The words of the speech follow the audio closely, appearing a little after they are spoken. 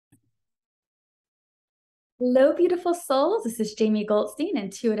Hello, beautiful souls. This is Jamie Goldstein,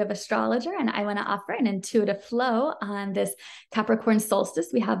 intuitive astrologer, and I want to offer an intuitive flow on this Capricorn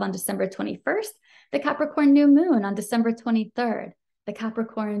solstice we have on December 21st, the Capricorn new moon on December 23rd, the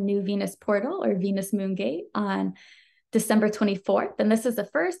Capricorn new Venus portal or Venus moon gate on December 24th. And this is the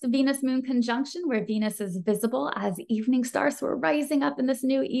first Venus moon conjunction where Venus is visible as evening star. So we're rising up in this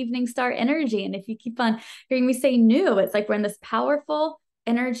new evening star energy. And if you keep on hearing me say new, it's like we're in this powerful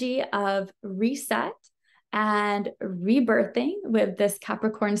energy of reset and rebirthing with this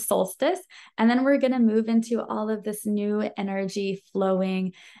Capricorn solstice. And then we're going to move into all of this new energy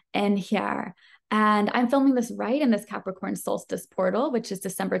flowing in here. And I'm filming this right in this Capricorn solstice portal, which is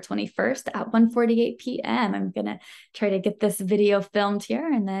December 21st at 1:48 p.m. I'm going to try to get this video filmed here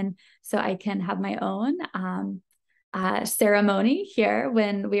and then so I can have my own ceremony here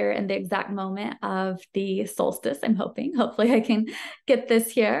when we're in the exact moment of the solstice. Hopefully I can get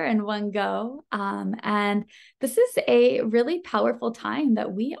this here in one go. And this is a really powerful time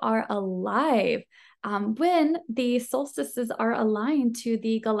that we are alive. When the solstices are aligned to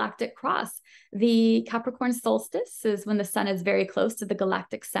the galactic cross. The Capricorn solstice is when the sun is very close to the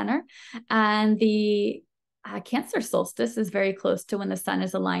galactic center, and the Cancer solstice is very close to when the sun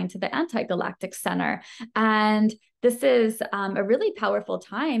is aligned to the anti-galactic center. And this is a really powerful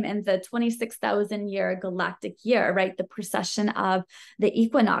time in the 26,000 year galactic year, right? The precession of the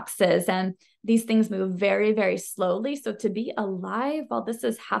equinoxes. And these things move very, very slowly. So to be alive while this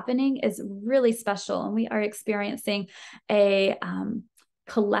is happening is really special. And we are experiencing a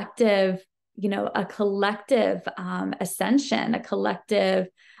collective, ascension, collective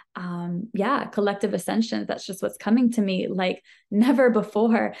ascension. That's just what's coming to me like never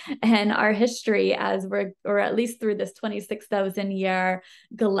before in our history, or at least through this 26,000 year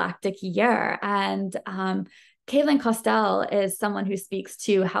galactic year. And Caitlin Costell is someone who speaks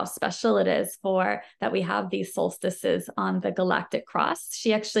to how special it is that we have these solstices on the galactic cross.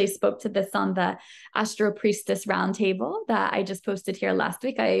 She actually spoke to this on the Astro Priestess roundtable that I just posted here last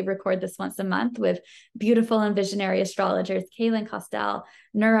week. I record this once a month with beautiful and visionary astrologers, Caitlin Costell,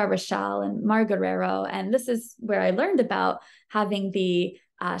 Nura Rochelle, and Margarero. And this is where I learned about having the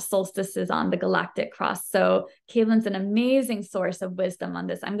solstices on the galactic cross. So Caitlin's an amazing source of wisdom on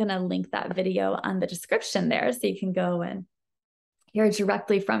this. I'm going to link that video on the description there so you can go and hear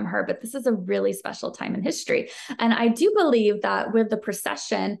directly from her. But this is a really special time in history. And I do believe that with the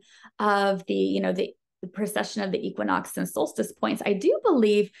precession of the precession of the equinox and solstice points, I do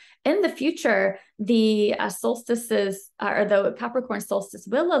believe in the future, the solstices or the Capricorn solstice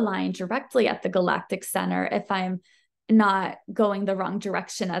will align directly at the galactic center if I'm not going the wrong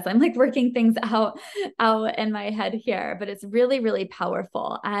direction as I'm like working things out in my head here, but it's really, really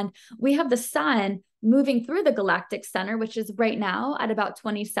powerful. And we have the sun moving through the galactic center, which is right now at about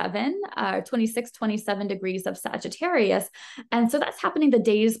 26, 27 degrees of Sagittarius. And so that's happening the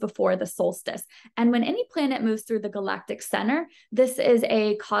days before the solstice. And when any planet moves through the galactic center, this is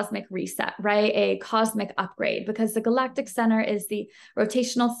a cosmic reset, right? A cosmic upgrade, because the galactic center is the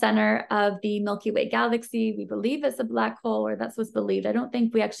rotational center of the Milky Way galaxy. We believe it's a black hole, or that's what's believed. I don't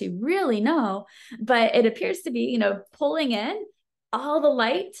think we actually really know, but it appears to be, pulling in all the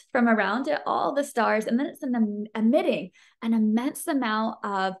light from around it, all the stars, and then it's emitting an immense amount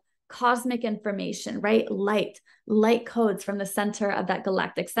of cosmic information, right? Light codes from the center of that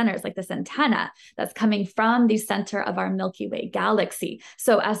galactic center. It's like this antenna that's coming from the center of our Milky Way galaxy.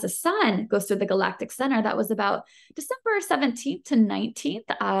 So as the sun goes through the galactic center, that was about December 17th to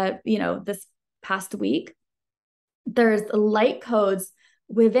 19th, this past week, there's light codes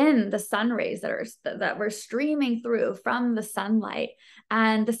within the sun rays that we're streaming through from the sunlight.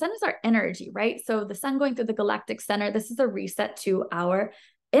 And the sun is our energy, right? So the sun going through the galactic center, this is a reset to our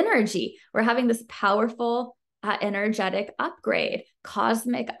energy. We're having this powerful energetic upgrade,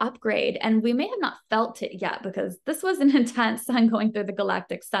 cosmic upgrade. And we may have not felt it yet because this was an intense sun going through the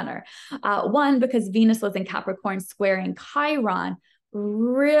galactic center. One, because Venus was in Capricorn squaring Chiron,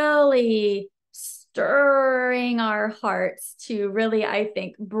 really stirring our hearts to really, I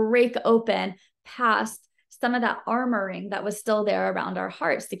think, break open past some of that armoring that was still there around our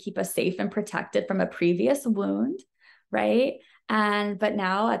hearts to keep us safe and protected from a previous wound, right? But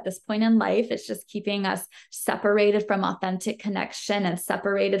now at this point in life, it's just keeping us separated from authentic connection and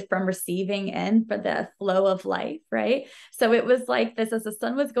separated from receiving in for the flow of life, right? So it was like this, as the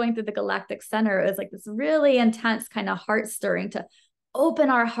sun was going through the galactic center, it was like this really intense kind of heart stirring to open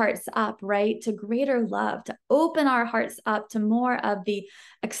our hearts up, right, to greater love, to open our hearts up to more of the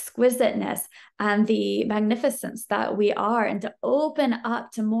exquisiteness and the magnificence that we are, and to open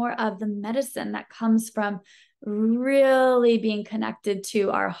up to more of the medicine that comes from really being connected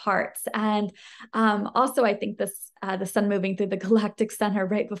to our hearts. And also, I think the sun moving through the galactic center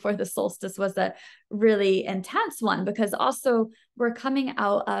right before the solstice was a really intense one, because also we're coming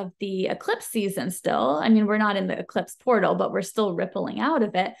out of the eclipse season still. I mean, we're not in the eclipse portal, but we're still rippling out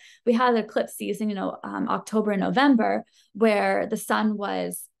of it. We had the eclipse season, October, November, where the sun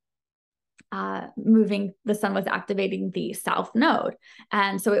was the sun was activating the south node.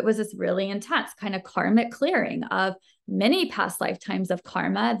 And so it was this really intense kind of karmic clearing of many past lifetimes of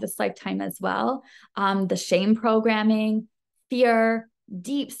karma, this lifetime as well. The shame programming, fear,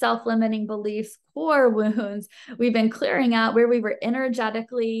 deep self-limiting beliefs, core wounds. We've been clearing out where we were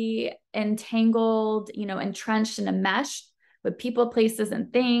energetically entangled, entrenched in a mesh with people, places,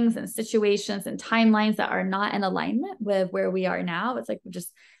 and things, and situations and timelines that are not in alignment with where we are now. It's like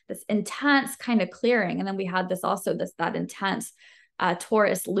just this intense kind of clearing. And then we had that intense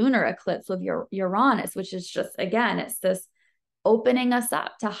Taurus lunar eclipse with Uranus, which is just, again, it's this opening us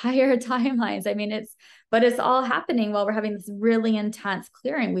up to higher timelines. I mean, but it's all happening while we're having this really intense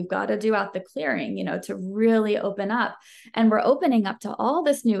clearing. We've got to do out the clearing, to really open up. And we're opening up to all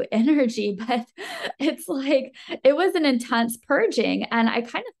this new energy, but it's like, it was an intense purging. And I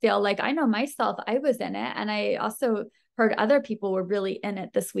kind of feel like, I know myself, I was in it. And I also heard other people were really in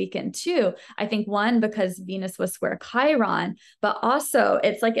it this weekend too. I think one, because Venus was square Chiron, but also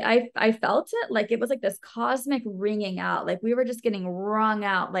it's like, I felt it, like it was like this cosmic ringing out, like we were just getting wrung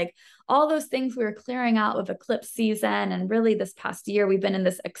out, like all those things we were clearing out with eclipse season. And really this past year, we've been in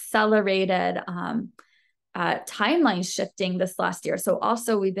this accelerated, timeline shifting this last year. So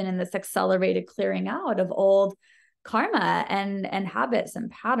also we've been in this accelerated clearing out of old karma and habits and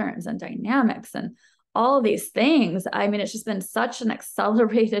patterns and dynamics and all these things. I mean, it's just been such an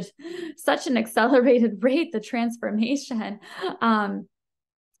accelerated rate, the transformation.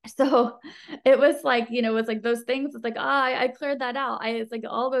 So it was like, it was like those things, it's like, I cleared that out. It's like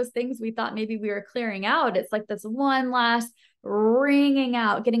all those things we thought maybe we were clearing out. It's like this one last ringing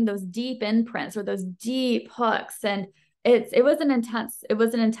out, getting those deep imprints or those deep hooks. And it was an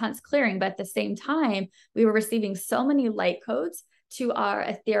intense clearing, but at the same time, we were receiving so many light codes to our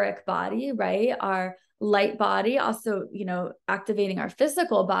etheric body, right? Our light body, also, activating our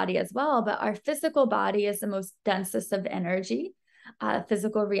physical body as well. But our physical body is the most densest of energy.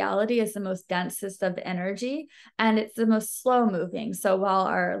 Physical reality is the most densest of energy, and it's the most slow moving. So while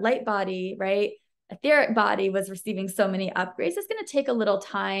our light body, right, etheric body was receiving so many upgrades, it's going to take a little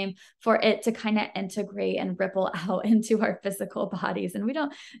time for it to kind of integrate and ripple out into our physical bodies. And we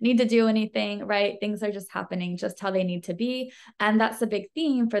don't need to do anything, right? Things are just happening just how they need to be. And that's a big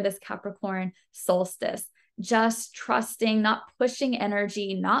theme for this Capricorn solstice. Just trusting, not pushing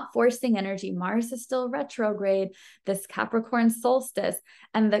energy, not forcing energy. Mars is still retrograde, this Capricorn solstice.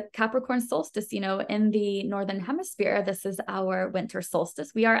 And the Capricorn solstice, in the Northern Hemisphere, this is our winter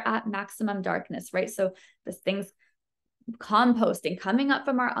solstice. We are at maximum darkness, right? So this thing's composting, coming up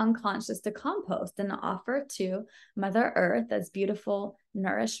from our unconscious to compost and offer to Mother Earth as beautiful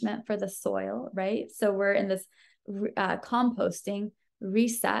nourishment for the soil, right? So we're in this composting,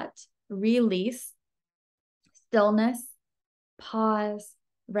 reset, release, stillness, pause,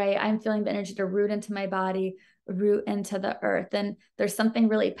 right? I'm feeling the energy to root into my body, root into the earth. And there's something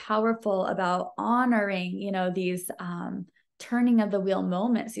really powerful about honoring, these turning of the wheel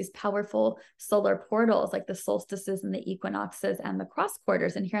moments, these powerful solar portals like the solstices and the equinoxes and the cross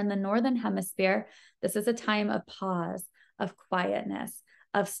quarters. And here in the Northern Hemisphere, this is a time of pause, of quietness,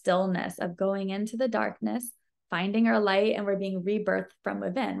 of stillness, of going into the darkness, finding our light, and we're being rebirthed from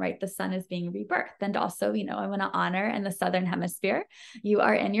within, right? The sun is being rebirthed. And also, I want to honor in the Southern Hemisphere, you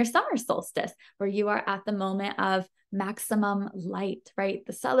are in your summer solstice, where you are at the moment of maximum light, right?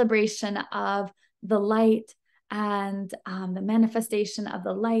 The celebration of the light and the manifestation of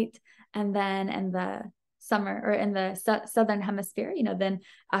the light. And then in the summer, or in the Southern Hemisphere, then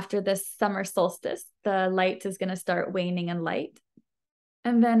after this summer solstice, the light is going to start waning in light.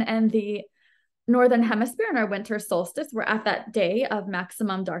 And then in the Northern Hemisphere, in our winter solstice, we're at that day of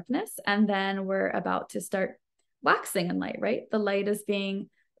maximum darkness, and then we're about to start waxing in light, right? The light is being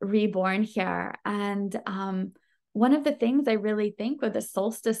reborn here. And one of the things I really think with the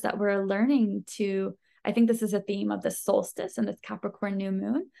solstice that we're learning to, I think this is a theme of the solstice and this Capricorn new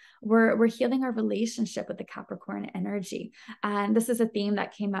moon, we're healing our relationship with the Capricorn energy. And this is a theme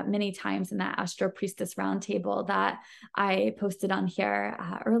that came up many times in that Astro Priestess roundtable that I posted on here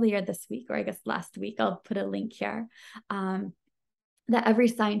earlier this week, or I guess last week. I'll put a link here. That every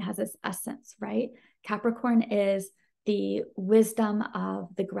sign has its essence, right? Capricorn is the wisdom of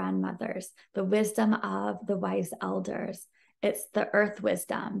the grandmothers, the wisdom of the wise elders. It's the earth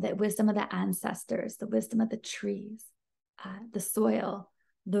wisdom, the wisdom of the ancestors, the wisdom of the trees, the soil,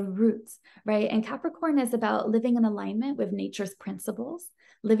 the roots, right? And Capricorn is about living in alignment with nature's principles,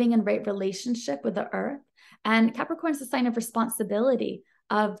 living in right relationship with the earth. And Capricorn is a sign of responsibility,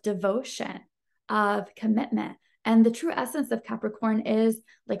 of devotion, of commitment. And the true essence of Capricorn is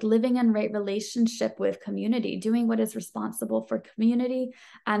like living in right relationship with community, doing what is responsible for community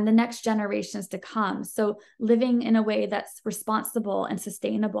and the next generations to come. So living in a way that's responsible and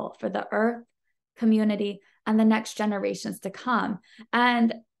sustainable for the earth, community, and the next generations to come.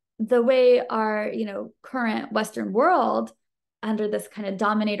 And the way our, current Western world under this kind of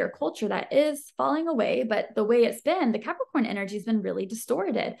dominator culture that is falling away, but the way it's been, the Capricorn energy has been really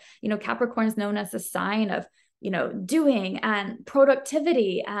distorted. Capricorn is known as a sign of doing and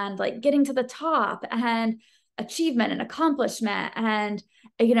productivity and like getting to the top and achievement and accomplishment. And,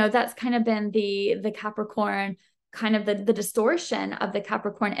 that's kind of been the Capricorn, kind of the distortion of the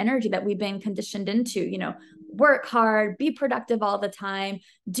Capricorn energy that we've been conditioned into, work hard, be productive all the time,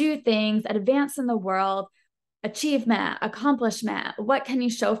 do things, advance in the world, achievement, accomplishment. What can you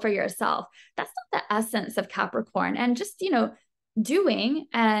show for yourself? That's not the essence of Capricorn. And just, doing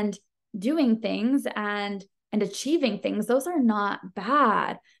things and achieving things, those are not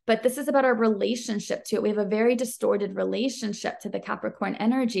bad, but this is about our relationship to it. We have a very distorted relationship to the Capricorn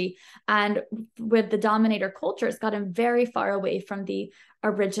energy. And with the dominator culture, it's gotten very far away from the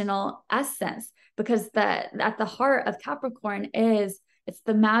original essence, because at the heart of Capricorn it's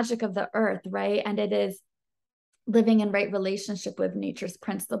the magic of the earth, right? And it is living in right relationship with nature's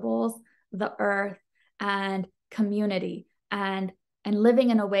principles, the earth, and community, and living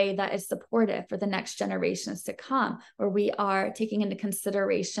in a way that is supportive for the next generations to come, where we are taking into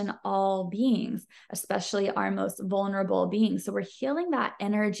consideration all beings, especially our most vulnerable beings. So we're healing that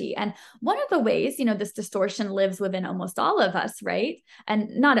energy. And one of the ways, this distortion lives within almost all of us, right?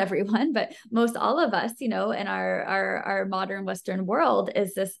 And not everyone, but most all of us, in our modern Western world,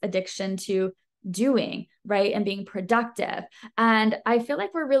 is this addiction to doing, right? And being productive. And I feel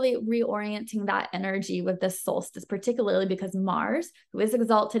like we're really reorienting that energy with this solstice, particularly because Mars, who is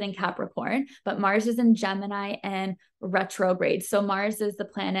exalted in Capricorn, but Mars is in Gemini and retrograde. So Mars is the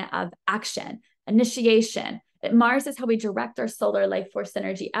planet of action, initiation. Mars is how we direct our solar life force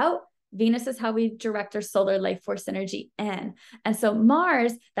energy out. Venus is how we direct our solar life force energy in. And so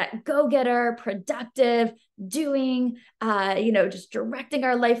Mars, that go-getter, productive, doing, just directing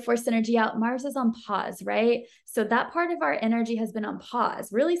our life force energy out, Mars is on pause, right? So that part of our energy has been on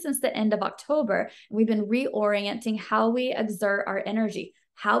pause really since the end of October. We've been reorienting how we exert our energy,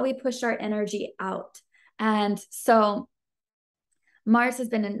 how we push our energy out. And so Mars has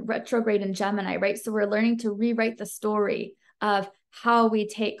been in retrograde in Gemini, right? So we're learning to rewrite the story of how we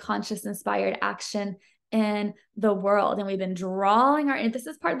take conscious inspired action in the world. And we've been drawing and this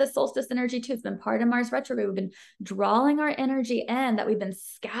is part of the solstice energy too. It's been part of Mars retrograde. We've been drawing our energy in, that we've been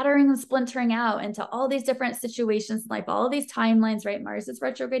scattering and splintering out into all these different situations in life, all of these timelines, right? Mars is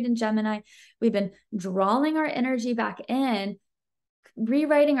retrograde in Gemini. We've been drawing our energy back in,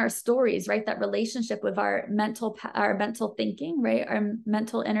 rewriting our stories, right? That relationship with our mental thinking, right? Our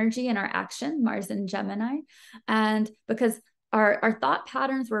mental energy and our action, Mars in Gemini. And because our thought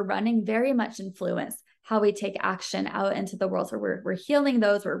patterns were running very much influence how we take action out into the world. So we're healing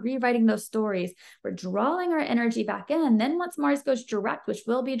those, we're rewriting those stories, we're drawing our energy back in. And then once Mars goes direct, which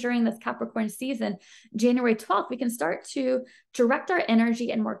will be during this Capricorn season, January 12th, we can start to direct our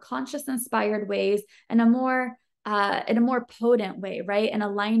energy in more conscious, inspired ways, and in a more potent way, right? In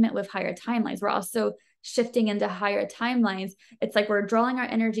alignment with higher timelines. We're also shifting into higher timelines. It's like we're drawing our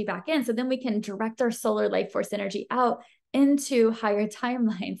energy back in, so then we can direct our solar life force energy out into higher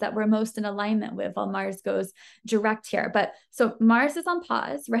timelines that we're most in alignment with while Mars goes direct here. But so Mars is on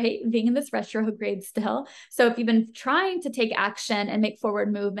pause, right? Being in this retrograde still. So if you've been trying to take action and make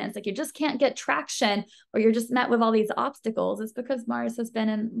forward movements, like you just can't get traction, or you're just met with all these obstacles, it's because Mars has been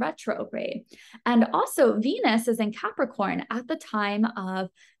in retrograde. And also Venus is in Capricorn at the time of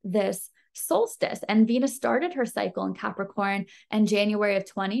this solstice, and Venus started her cycle in Capricorn in January of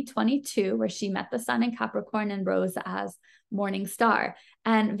 2022, where she met the sun in Capricorn and rose as morning star.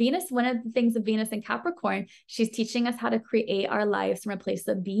 And Venus, one of the things of Venus in Capricorn, she's teaching us how to create our lives from a place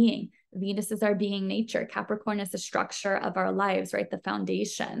of being. Venus is our being nature. Capricorn is the structure of our lives, right? The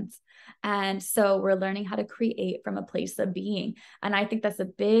foundations. And so we're learning how to create from a place of being. And I think that's a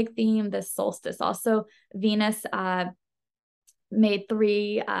big theme this solstice. Also, Venus made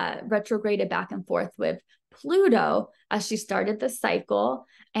retrograded back and forth with Pluto as she started the cycle.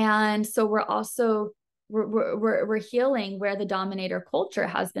 And so we're also we're healing where the dominator culture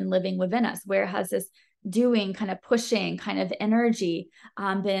has been living within us, where has this doing, kind of pushing kind of energy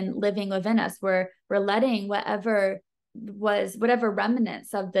been living within us. We're letting whatever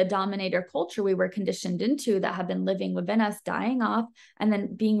remnants of the dominator culture we were conditioned into that have been living within us dying off, and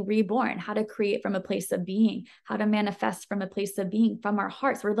then being reborn, how to create from a place of being, how to manifest from a place of being, from our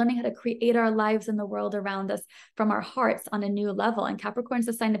hearts. We're learning how to create our lives in the world around us from our hearts on a new level. And Capricorn is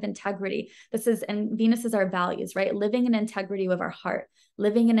a sign of integrity. And Venus is our values, right? Living in integrity with our heart,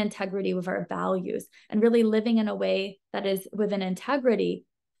 living in integrity with our values, and really living in a way that is within integrity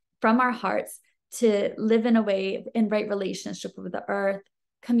from our hearts, to live in a way in right relationship with the earth,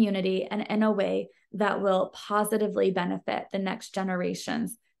 community, and in a way that will positively benefit the next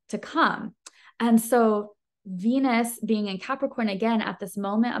generations to come. And so Venus being in Capricorn again at this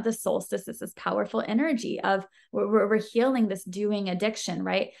moment of the solstice is this powerful energy of we're healing this doing addiction,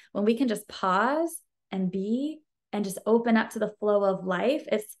 right? When we can just pause and be and just open up to the flow of life,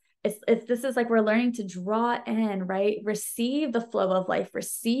 this is like we're learning to draw in, right? Receive the flow of life,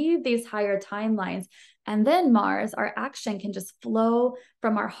 receive these higher timelines. And then Mars, our action can just flow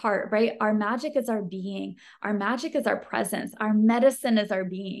from our heart, right? Our magic is our being. Our magic is our presence. Our medicine is our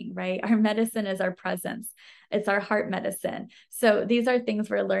being, right? Our medicine is our presence. It's our heart medicine. So these are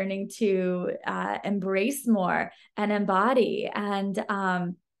things we're learning to embrace more and embody. And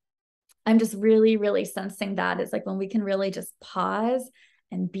I'm just really, really sensing that. It's like when we can really just pause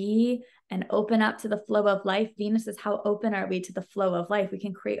and be and open up to the flow of life. Venus is how open are we to the flow of life? We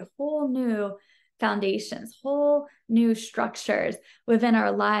can create whole new foundations, whole new structures within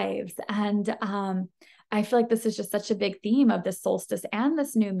our lives. And I feel like this is just such a big theme of this solstice and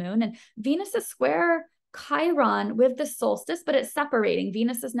this new moon. And Venus is square Chiron with the solstice, but it's separating.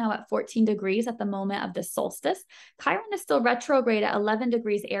 Venus is now at 14 degrees at the moment of the solstice. Chiron is still retrograde at 11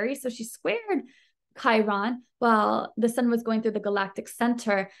 degrees Aries. So she squared Chiron while the sun was going through the galactic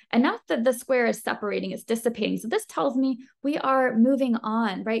center. And now that the square is separating, it's dissipating. So this tells me we are moving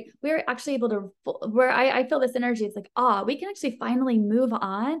on, right? We're actually able to, where I feel this energy, it's like, we can actually finally move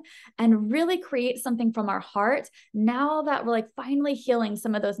on and really create something from our heart. Now that we're like finally healing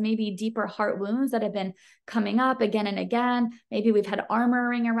some of those maybe deeper heart wounds that have been coming up again and again. Maybe we've had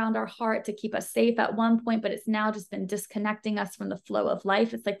armoring around our heart to keep us safe at one point, but it's now just been disconnecting us from the flow of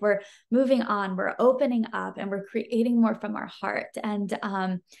life. It's like we're moving on, we're opening up, and we're creating more from our heart. And,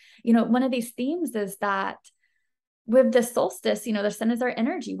 one of these themes is that with the solstice, the sun is our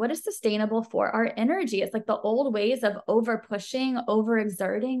energy. What is sustainable for our energy? It's like the old ways of over pushing, over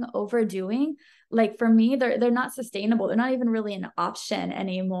exerting, overdoing. Like for me, they're not sustainable. They're not even really an option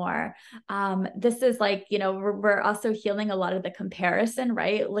anymore. This is like, we're also healing a lot of the comparison,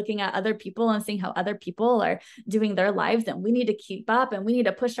 right? Looking at other people and seeing how other people are doing their lives, and we need to keep up and we need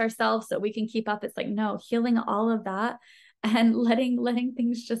to push ourselves so we can keep up. It's like, no, healing all of that and letting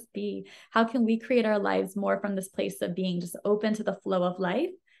things just be. How can we create our lives more from this place of being just open to the flow of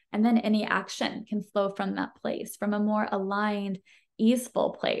life? And then any action can flow from that place, from a more aligned,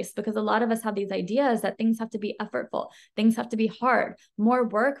 easeful place, because a lot of us have these ideas that things have to be effortful, things have to be hard, more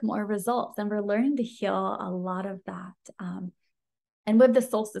work, more results. And we're learning to heal a lot of that. And with the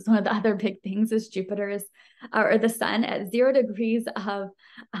solstice, one of the other big things is or the sun at 0 degrees of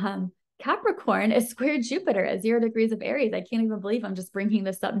Capricorn is square Jupiter at 0 degrees of Aries. I can't even believe I'm just bringing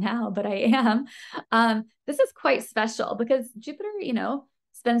this up now, but I am. This is quite special because Jupiter,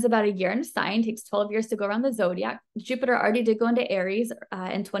 spends about a year in a sign, takes 12 years to go around the zodiac. Jupiter already did go into Aries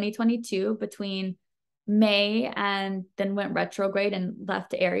in 2022 between May, and then went retrograde and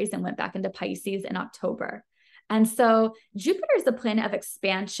left Aries and went back into Pisces in October. And so Jupiter is the planet of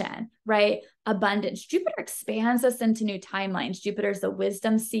expansion, right? Abundance. Jupiter expands us into new timelines. Jupiter is the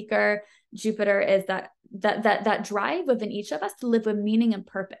wisdom seeker. Jupiter is that drive within each of us to live with meaning and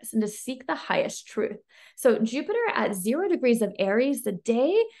purpose and to seek the highest truth. So Jupiter at 0 degrees of Aries, the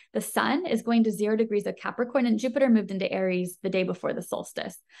day the sun is going to 0 degrees of Capricorn, and Jupiter moved into Aries the day before the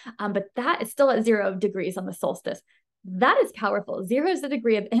solstice. But that is still at 0 degrees on the solstice. That is powerful. 0 is the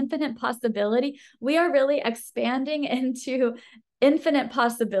degree of infinite possibility. We are really expanding into infinite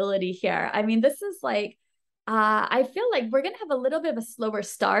possibility here. I mean, this is like, I feel like we're going to have a little bit of a slower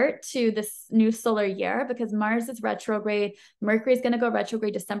start to this new solar year because Mars is retrograde. Mercury is going to go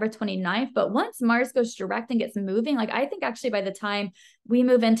retrograde December 29th. But once Mars goes direct and gets moving, like I think actually by the time we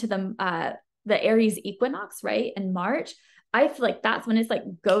move into the Aries equinox, right, in March, I feel like that's when it's like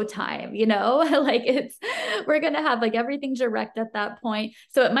go time, like we're going to have like everything direct at that point.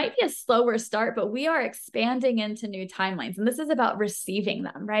 So it might be a slower start, but we are expanding into new timelines. And this is about receiving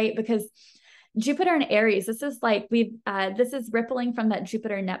them, right? Because Jupiter and Aries, this is like this is rippling from that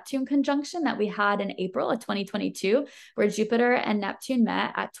Jupiter-Neptune conjunction that we had in April of 2022, where Jupiter and Neptune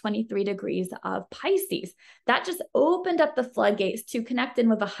met at 23 degrees of Pisces. That just opened up the floodgates to connect in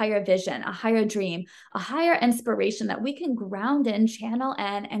with a higher vision, a higher dream, a higher inspiration that we can ground in, channel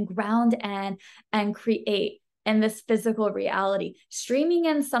in, and ground in, and create in this physical reality, streaming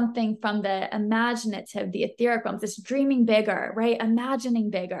in something from the imaginative, the etheric realms, this dreaming bigger, right? Imagining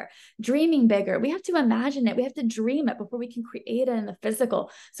bigger, dreaming bigger. We have to imagine it. We have to dream it before we can create it in the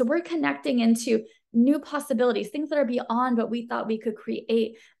physical. So we're connecting into new possibilities, things that are beyond what we thought we could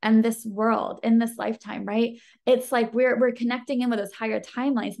create in this world, in this lifetime, right? It's like we're connecting in with those higher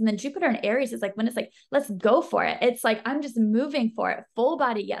timelines. And then Jupiter and Aries is like, when it's like, let's go for it. It's like, I'm just moving for it. Full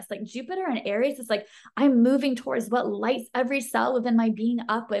body, yes. Like Jupiter and Aries is like, I'm moving towards what lights every cell within my being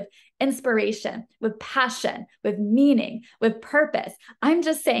up with inspiration, with passion, with meaning, with purpose. I'm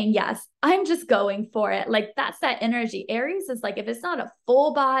just saying yes. I'm just going for it. Like that's that energy. Aries is like, if it's not a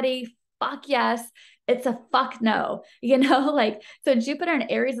full body, fuck yes, it's a fuck no, like, so Jupiter and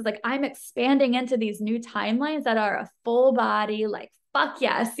Aries is like, I'm expanding into these new timelines that are a full body, like, fuck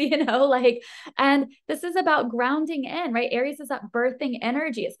yes, like, and this is about grounding in, right? Aries is that birthing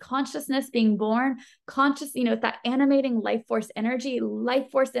energy. It's consciousness being born, conscious, it's that animating life force energy,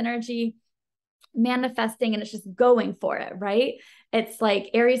 manifesting, and it's just going for it, right? It's like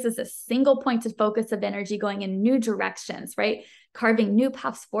Aries is a single pointed focus of energy going in new directions, right? Carving new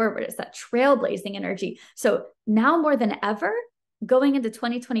paths forward. It's that trailblazing energy. So now more than ever, going into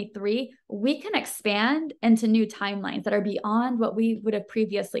 2023, we can expand into new timelines that are beyond what we would have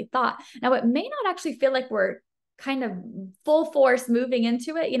previously thought. Now, it may not actually feel like we're kind of full force moving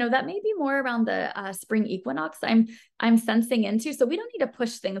into it, that may be more around the spring equinox I'm sensing into. So we don't need to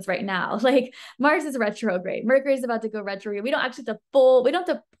push things right now. Like Mars is retrograde, Mercury is about to go retrograde. We don't actually have to we don't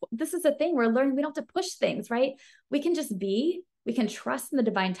have to, this is the thing we're learning. We don't have to push things, right? We can just be, we can trust in the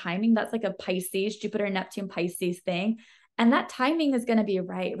divine timing. That's like a Pisces, Jupiter, Neptune, Pisces thing. And that timing is going to be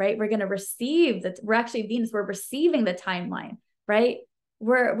right? We're going to receive that. We're actually Venus, we're receiving the timeline, right?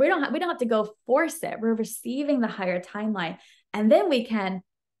 We don't have to go force it. We're receiving the higher timeline. And then we can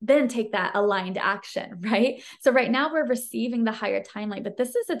then take that aligned action, right? So right now we're receiving the higher timeline, but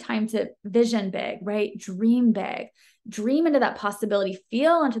this is a time to vision big, right? Dream big, dream into that possibility,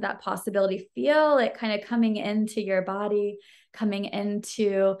 feel into that possibility, feel it kind of coming into your body, coming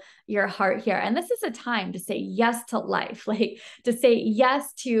into your heart here. And this is a time to say yes to life, like to say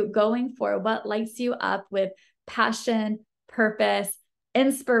yes to going for what lights you up with passion, purpose,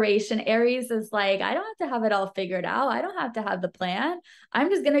 inspiration. Aries is like, I don't have to have it all figured out. I don't have to have the plan. I'm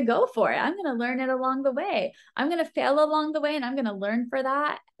just going to go for it. I'm going to learn it along the way. I'm going to fail along the way, and I'm going to learn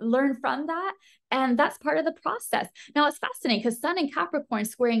from that. And that's part of the process. Now it's fascinating because Sun and Capricorn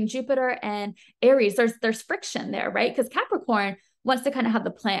squaring Jupiter and Aries, there's friction there, right? Because Capricorn wants to kind of have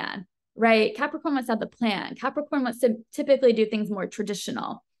the plan, right? Capricorn wants to have the plan. Capricorn wants to typically do things more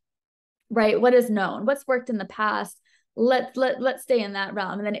traditional, right? What is known, what's worked in the past. Let's stay in that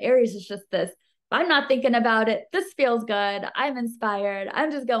realm. And then Aries is just this, I'm not thinking about it. This feels good. I'm inspired. I'm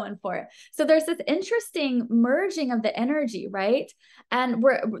just going for it. So there's this interesting merging of the energy, right? And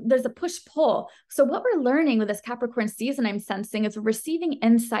there's a push-pull. So what we're learning with this Capricorn season, I'm sensing, is we're receiving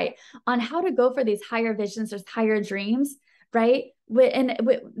insight on how to go for these higher visions, there's higher dreams, right? And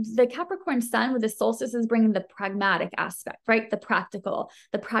the Capricorn sun with the solstice is bringing the pragmatic aspect, right? The practical,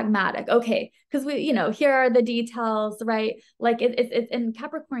 the pragmatic. Okay, because here are the details, right? Like it's in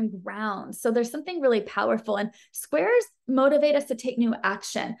Capricorn ground. So there's something really powerful, and squares motivate us to take new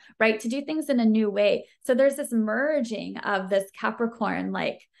action, right? To do things in a new way. So there's this merging of this Capricorn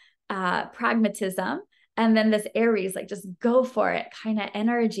pragmatism, and then this Aries, like just go for it kind of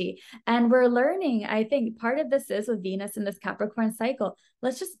energy. And we're learning, I think part of this is with Venus in this Capricorn cycle,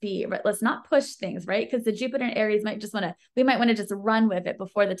 let's just be, right? Let's not push things, right? Because the Jupiter and Aries we might want to just run with it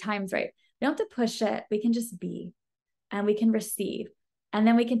before the time's right. We don't have to push it. We can just be, and we can receive. And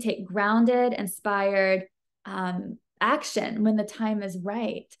then we can take grounded, inspired action when the time is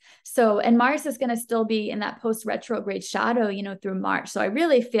right. So, and Mars is going to still be in that post-retrograde shadow, through March. So I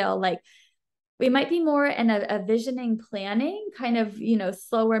really feel like we might be more in a visioning, planning kind of,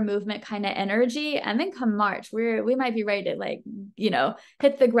 slower movement kind of energy. And then come March, we might be ready to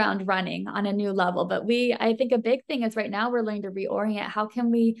hit the ground running on a new level. But I think a big thing is right now we're learning to reorient. How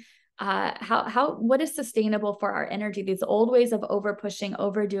can we, what is sustainable for our energy? These old ways of over pushing,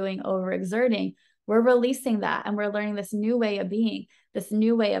 overdoing, overexerting, we're releasing that. And we're learning this new way of being, this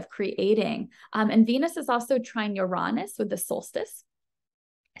new way of creating. And Venus is also trine Uranus with the solstice.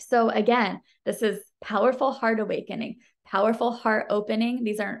 So again, this is powerful heart awakening, powerful heart opening.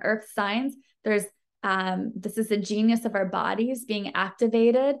 These are earth signs. There's this is the genius of our bodies being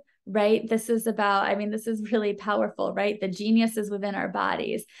activated, right? This is about, I mean, this is really powerful, right? The genius is within our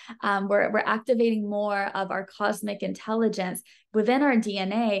bodies. We're activating more of our cosmic intelligence within our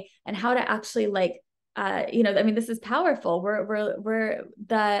DNA, and how to actually like, you know, I mean, this is powerful. We're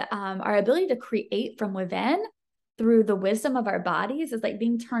our ability to create from within through the wisdom of our bodies is like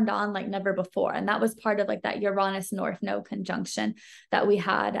being turned on like never before. And that was part of like that Uranus North Node conjunction that we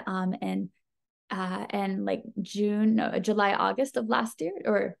had in like July, August of last year,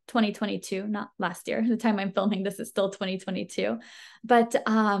 or 2022, not last year. The time I'm filming this is still 2022. But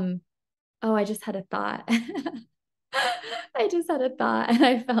oh, I just had a thought. I just had a thought and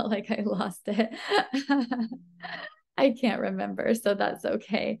I felt like I lost it. I can't remember, so that's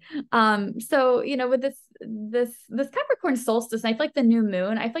okay. So you know, with this Capricorn solstice, I feel like the new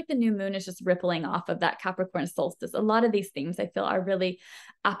moon, I feel like the new moon is just rippling off of that Capricorn solstice. A lot of these themes I feel are really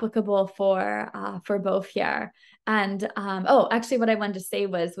applicable for both here. And oh, actually, what I wanted to say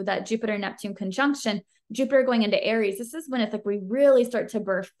was with that Jupiter Neptune conjunction, Jupiter going into Aries, this is when it's like we really start to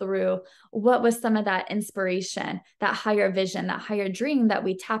birth through what was some of that inspiration, that higher vision, that higher dream that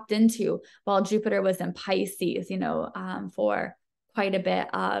we tapped into while Jupiter was in Pisces, you know, for quite a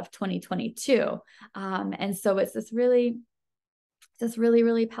bit of 2022. And so it's this really,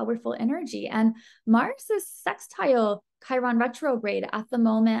 really powerful energy. And Mars is sextile Chiron retrograde at the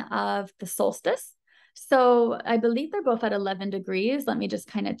moment of the solstice. So I believe they're both at 11 degrees. Let me just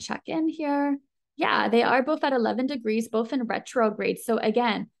kind of check in here. Yeah, they are both at 11 degrees, both in retrograde. So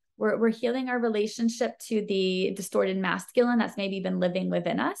again, we're healing our relationship to the distorted masculine that's maybe been living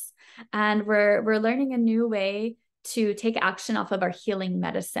within us. And we're learning a new way to take action off of our healing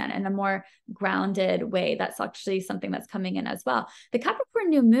medicine in a more grounded way. That's actually something that's coming in as well. The Capricorn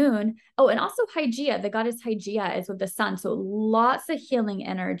new moon, oh, and also Hygeia, the goddess Hygeia is with the sun. So lots of healing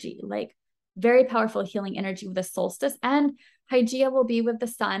energy, like very powerful healing energy with the solstice. And Hygeia will be with the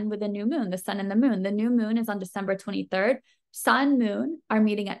sun with the new moon, the sun and the moon. The new moon is on December 23rd. Sun, moon are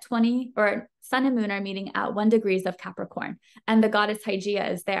meeting at 20, or sun and moon are meeting at 1 degrees of Capricorn, and the goddess Hygeia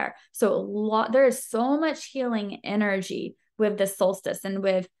is there. So there is so much healing energy with the solstice and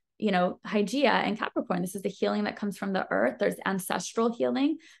with, you know, Hygeia and Capricorn. This is the healing that comes from the earth. There's ancestral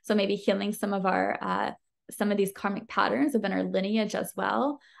healing. So maybe healing some of these karmic patterns within our lineage as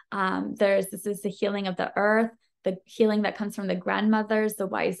well. This is the healing of the earth, the healing that comes from the grandmothers, the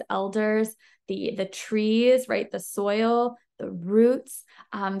wise elders, the trees, right? The soil, the roots.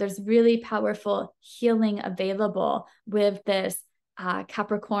 There's really powerful healing available with this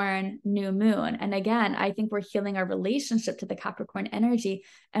Capricorn new moon. And again, I think we're healing our relationship to the Capricorn energy,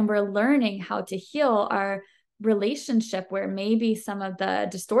 and we're learning how to heal our relationship where maybe some of the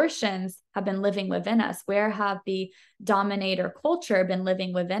distortions have been living within us. Where have the dominator culture been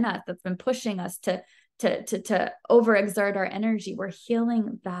living within us that's been pushing us to overexert our energy? We're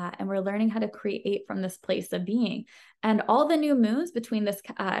healing that, and we're learning how to create from this place of being. And all the new moons between this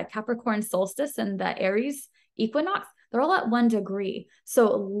Capricorn solstice and the Aries equinox, they're all at 1 degree.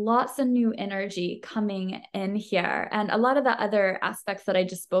 So lots of new energy coming in here. And a lot of the other aspects that I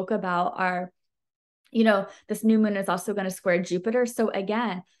just spoke about are, you know, this new moon is also going to square Jupiter. So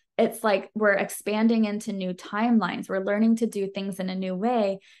again, it's like we're expanding into new timelines. We're learning to do things in a new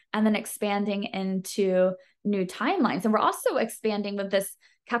way and then expanding into new timelines. And we're also expanding with this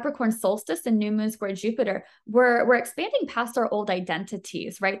Capricorn solstice and new moon square Jupiter. We're expanding past our old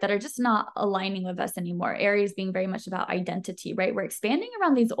identities, right? That are just not aligning with us anymore. Aries being very much about identity, right? We're expanding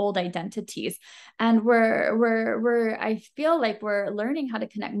around these old identities, and I feel like we're learning how to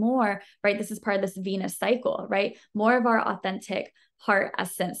connect more, right? This is part of this Venus cycle, right? More of our authentic heart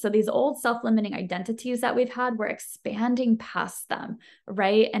essence. So these old self-limiting identities that we've had, we're expanding past them,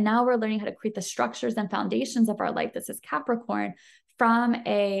 right? And now we're learning how to create the structures and foundations of our life. This is Capricorn from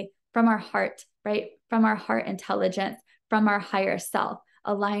our heart, right? From our heart intelligence, from our higher self,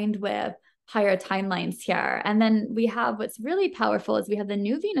 aligned with higher timelines here. And then we have what's really powerful is we have the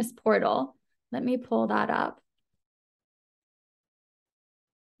new Venus portal. Let me pull that up.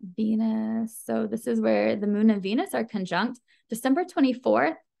 Venus. So this is where the moon and Venus are conjunct. December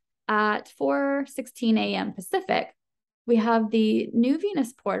 24th at 4:16 a.m. Pacific. We have the new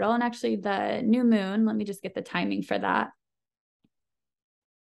Venus portal, and actually the new moon. Let me just get the timing for that.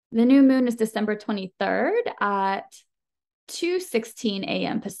 The new moon is December 23rd at 2:16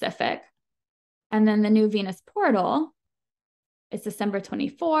 a.m. Pacific. And then the new Venus portal is December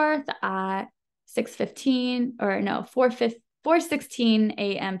 24th at 6:15, or no, 4:16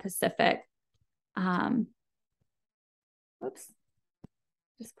 a.m. Pacific. Oops,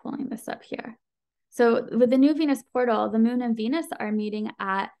 just pulling this up here. So with the new Venus portal, the moon and Venus are meeting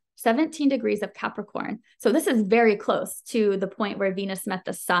at 17 degrees of Capricorn. So this is very close to the point where Venus met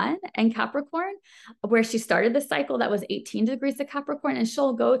the sun in Capricorn, where she started the cycle. That was 18 degrees of Capricorn, and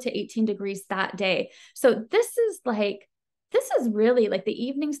she'll go to 18 degrees that day. So this is really like the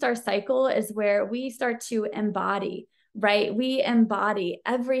evening star cycle is where we start to embody, right? We embody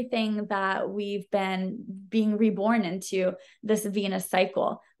everything that we've been being reborn into this Venus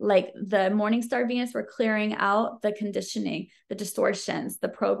cycle. Like the morning star Venus, we're clearing out the conditioning, the distortions, the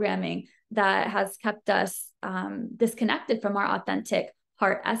programming that has kept us disconnected from our authentic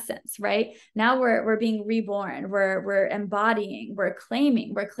heart essence, right? Now we're being reborn. We're embodying, we're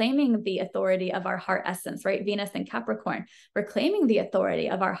claiming the authority of our heart essence, right? Venus and Capricorn, we're claiming the authority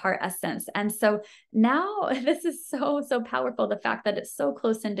of our heart essence. And so now this is so powerful. The fact that it's so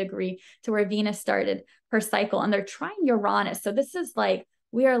close in degree to where Venus started her cycle, and they're trying Uranus. So this is like,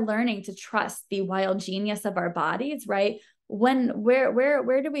 we are learning to trust the wild genius of our bodies, right?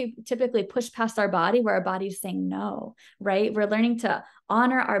 Where do we typically push past our body, where our body's saying no, right? We're learning to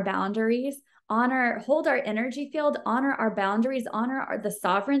honor our boundaries, hold our energy field, honor our boundaries, honor the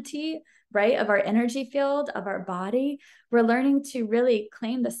sovereignty, right, of our energy field, of our body. We're learning to really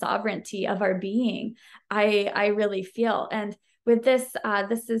claim the sovereignty of our being. I really feel. And with this,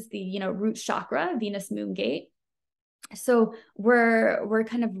 this is the, root chakra, Venus moon gate. So we're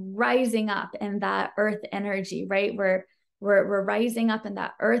kind of rising up in that earth energy, right? We're rising up in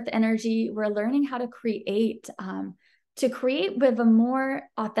that earth energy. We're learning how to create with a more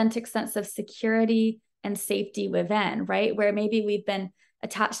authentic sense of security and safety within, right? Where maybe we've been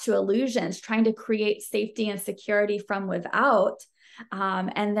attached to illusions, trying to create safety and security from without,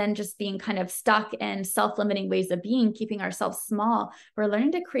 and then just being kind of stuck in self-limiting ways of being, keeping ourselves small. We're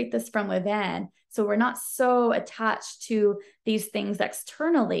learning to create this from within. So we're not so attached to these things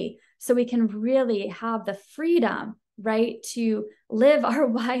externally. So we can really have the freedom, right, to live our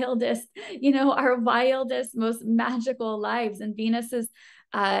wildest, most magical lives. And Venus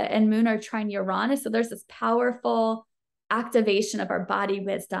and Moon are trine Uranus. So there's this powerful activation of our body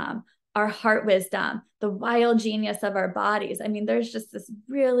wisdom, our heart wisdom, the wild genius of our bodies. I mean, there's just this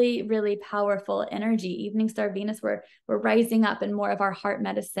really, really powerful energy. Evening star Venus, we're rising up in more of our heart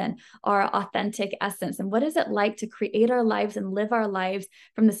medicine, our authentic essence. And what is it like to create our lives and live our lives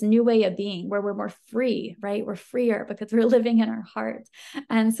from this new way of being, where we're more free, right? We're freer because we're living in our heart.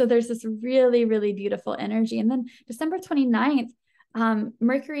 And so there's this really, really beautiful energy. And then December 29th,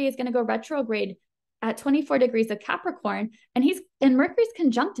 Mercury is going to go retrograde at 24 degrees of Capricorn, and Mercury's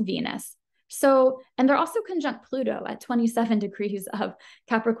conjunct Venus. So, and they're also conjunct Pluto at 27 degrees of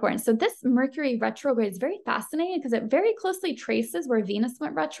Capricorn. So this Mercury retrograde is very fascinating because it very closely traces where Venus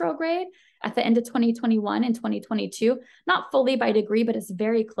went retrograde at the end of 2021 and 2022, not fully by degree, but it's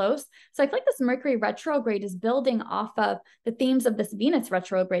very close. So I feel like this Mercury retrograde is building off of the themes of this Venus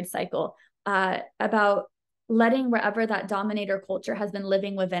retrograde cycle, about letting wherever that dominator culture has been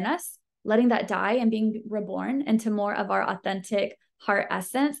living within us, letting that die and being reborn into more of our authentic heart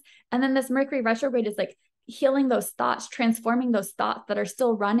essence. And then this Mercury retrograde is like healing those thoughts, transforming those thoughts that are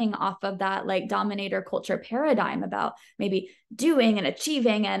still running off of that like dominator culture paradigm about maybe doing and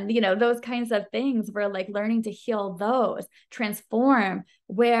achieving and, those kinds of things. We're like learning to heal those, transform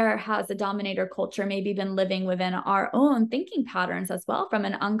where has the dominator culture maybe been living within our own thinking patterns as well from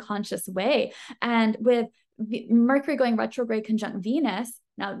an unconscious way. And with Mercury going retrograde conjunct Venus,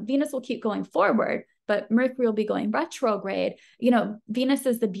 now Venus will keep going forward, but Mercury will be going retrograde. Venus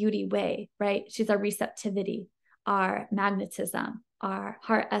is the beauty way, right? She's our receptivity, our magnetism, our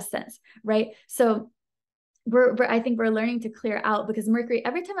heart essence, right? So I think we're learning to clear out, because Mercury,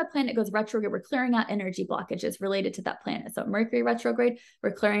 every time a planet goes retrograde, we're clearing out energy blockages related to that planet. So Mercury retrograde,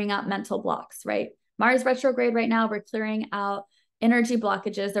 we're clearing out mental blocks, right? Mars retrograde right now, we're clearing out energy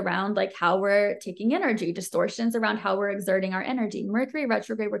blockages around like how we're taking energy, distortions around how we're exerting our energy. Mercury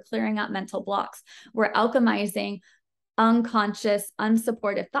retrograde, we're clearing out mental blocks. We're alchemizing unconscious,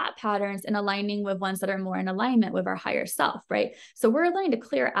 unsupportive thought patterns and aligning with ones that are more in alignment with our higher self, right? So we're learning to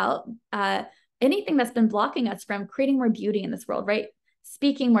clear out anything that's been blocking us from creating more beauty in this world, right?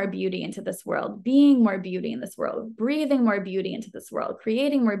 Speaking more beauty into this world, being more beauty in this world, breathing more beauty into this world,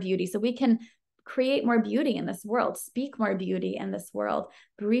 creating more beauty so we can create more beauty in this world, speak more beauty in this world,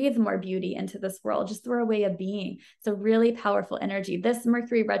 breathe more beauty into this world, just through our way of being. It's a really powerful energy. This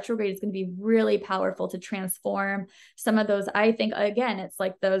Mercury retrograde is going to be really powerful to transform some of those. I think, again, it's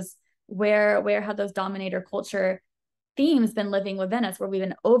like those, where have those dominator culture themes been living within us, where we've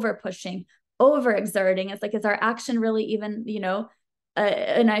been over pushing, over exerting. It's like, is our action really even,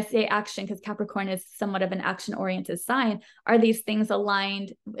 and I say action because Capricorn is somewhat of an action oriented sign. Are these things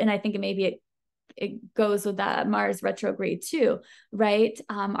aligned? And I think it may be it goes with that Mars retrograde too, right?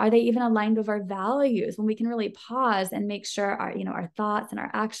 Are they even aligned with our values? When we can really pause and make sure our, you know, our thoughts and our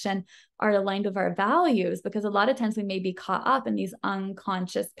action are aligned with our values, because a lot of times we may be caught up in these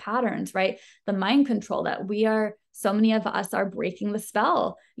unconscious patterns, right? The mind control that we are, so many of us are breaking the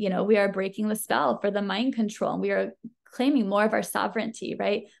spell. You know, we are breaking the spell for the mind control. We are claiming more of our sovereignty,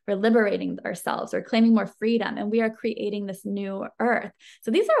 right? We're liberating ourselves, we're claiming more freedom, and we are creating this new earth.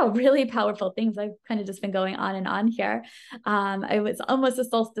 So these are all really powerful things. I've kind of just been going on and on here. It was almost a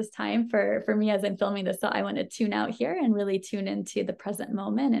solstice time for me as I'm filming this. So I want to tune out here and really tune into the present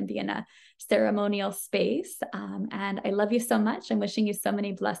moment and be in a ceremonial space. And I love you so much. I'm wishing you so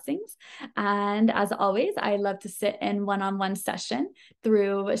many blessings. And as always, I love to sit in one-on-one session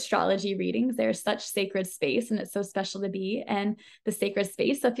through astrology readings. There's such sacred space, and it's so special to be in the sacred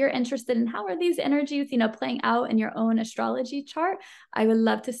space. So if you're interested in how are these energies, you know, playing out in your own astrology chart, I would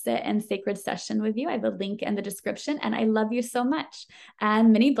love to sit in sacred session with you. I have a link in the description, and I love you so much.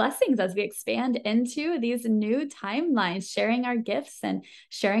 And many blessings as we expand into these new timelines, sharing our gifts and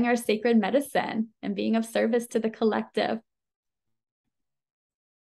sharing our sacred medicine and being of service to the collective.